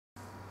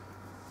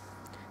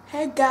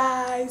Hey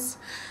guys,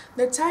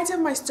 the title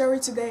of my story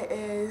today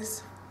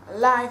is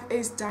Life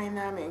is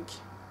Dynamic.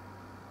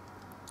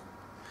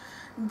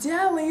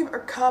 There lived a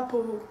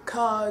couple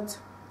called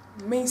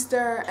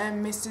Mr.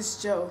 and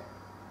Mrs. Joe.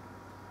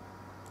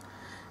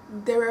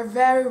 They were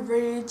very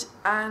rich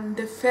and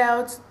they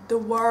felt the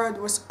world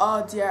was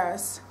all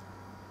theirs.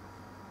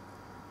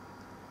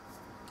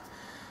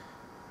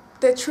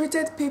 They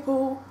treated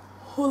people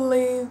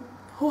they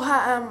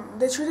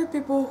treated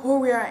people who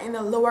were in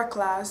a lower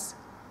class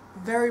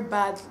very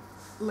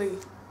badly.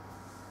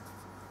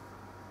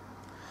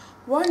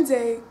 One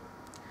day,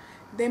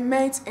 they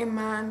met a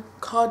man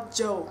called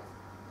Joe.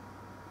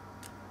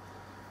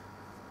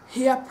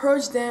 He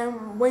approached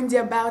them when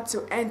they're about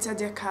to enter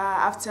their car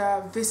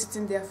after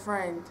visiting their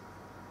friend.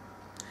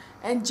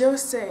 And Joe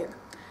said,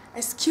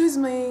 "Excuse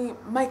me,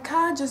 my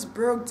car just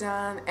broke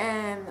down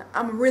and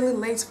I'm really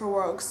late for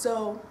work,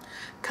 so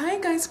can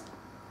you guys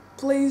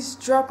please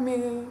drop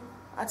me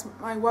at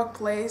my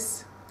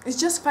workplace? It's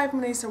just 5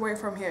 minutes away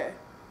from here."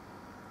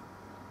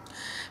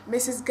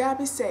 Mrs.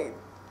 Gabby said,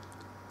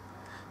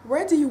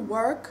 "Where do you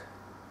work?"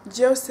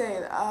 Joe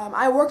said,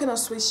 "I work in a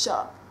sweet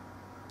shop."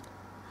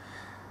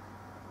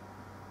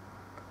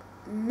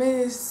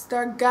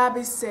 Mr.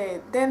 Gabby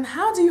said, "Then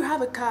how do you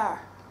have a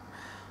car?"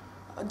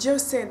 Joe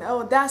said,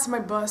 "Oh, that's my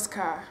bus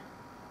car."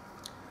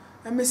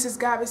 And Mrs.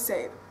 Gabby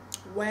said,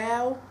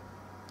 "Well,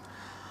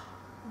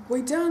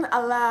 we don't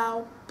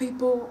allow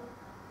people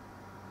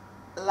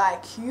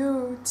like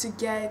you to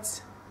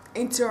get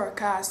into our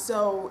car,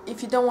 so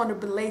if you don't want to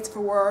be late for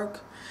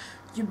work,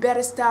 you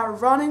better start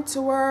running to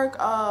work,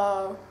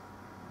 or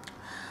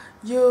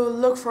you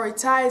look for a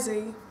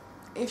taxi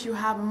if you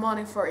have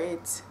money for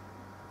it."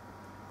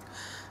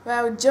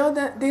 Well, Joe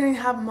didn't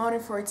have money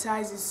for a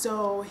taxi,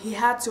 so he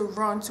had to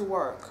run to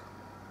work.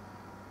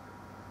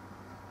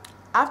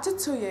 After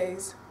 2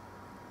 years,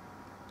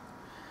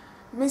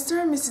 Mr.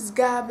 and Mrs.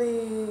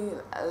 Gabby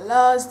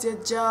lost their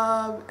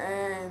job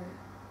and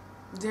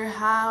their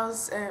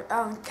house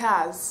and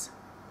cars.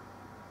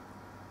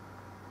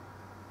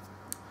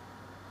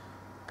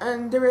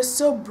 And they were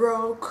so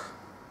broke,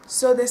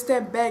 so they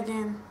started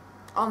begging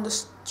on the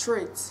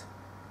street.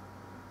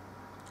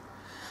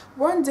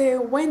 One day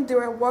when they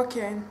were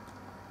walking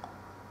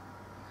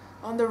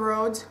on the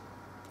road,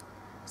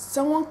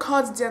 someone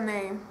called their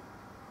name.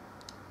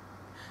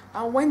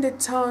 And when they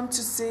turned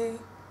to see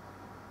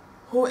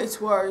who it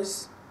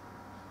was,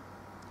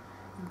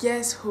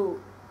 guess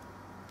who?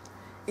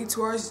 It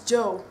was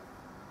Joe.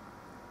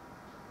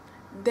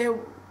 They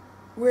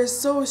were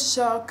so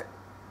shocked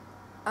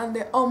and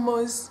they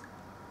almost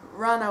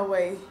ran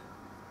away.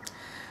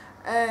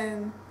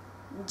 And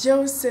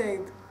Joe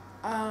said,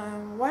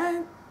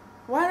 why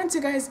don't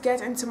you guys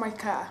get into my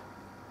car?"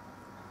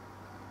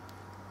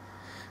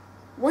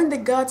 When they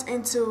got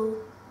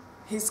into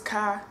his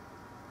car,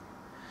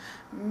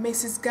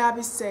 Mrs.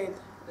 Gabby said,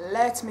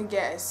 "Let me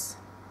guess.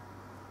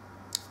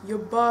 Your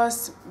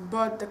boss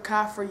bought the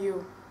car for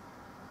you."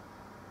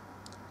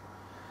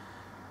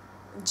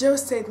 Joe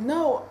said,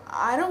 "No,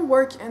 I don't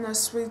work in a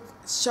sweet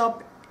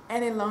shop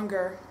any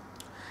longer.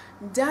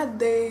 That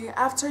day,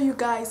 after you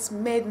guys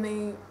made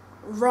me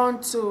run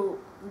to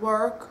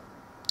work,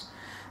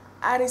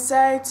 I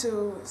decided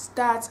to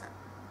start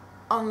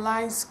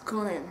online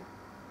schooling.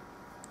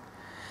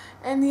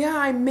 And yeah,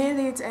 I made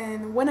it,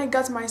 and when I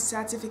got my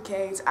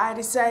certificate, I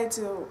decided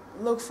to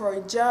look for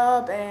a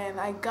job, and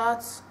I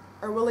got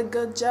a really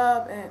good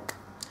job, and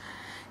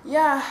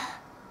yeah."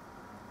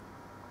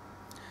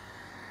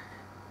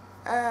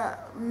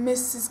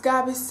 Mrs.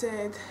 Gabby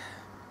said,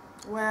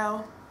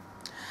 "Well,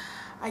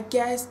 I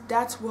guess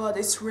that word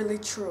is really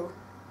true.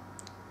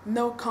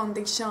 No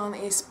condition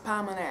is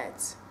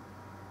permanent."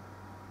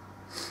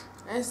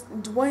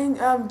 And when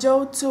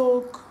Joe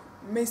took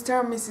Mr.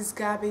 and Mrs.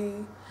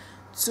 Gabby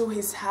to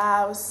his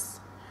house,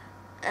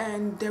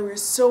 and they were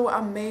so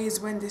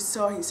amazed when they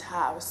saw his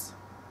house.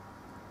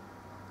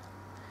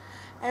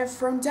 And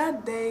from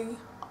that day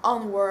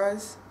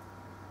onwards,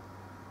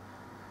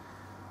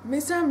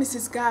 Mr. and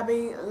Mrs.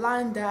 Gabby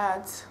learned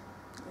that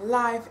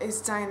life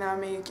is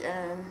dynamic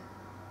and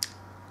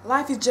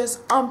life is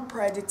just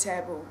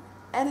unpredictable.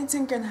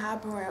 Anything can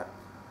happen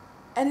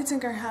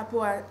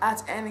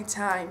at any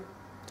time.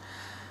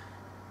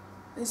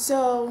 And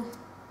so,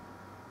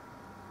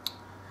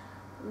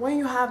 when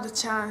you have the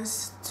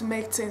chance to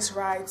make things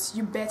right,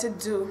 you better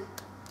do,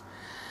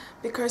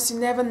 because you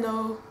never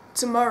know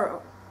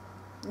tomorrow.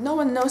 No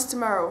one knows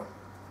tomorrow.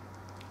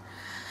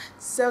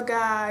 So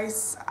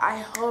guys, I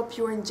hope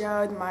you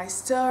enjoyed my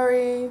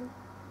story,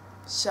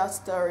 short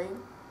story.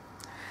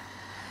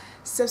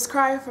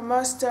 Subscribe for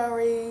more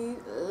story,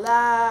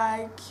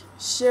 like,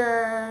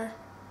 share,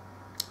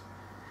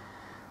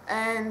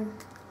 and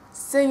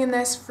see you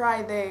next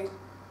Friday.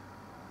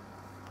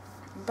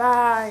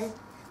 Bye.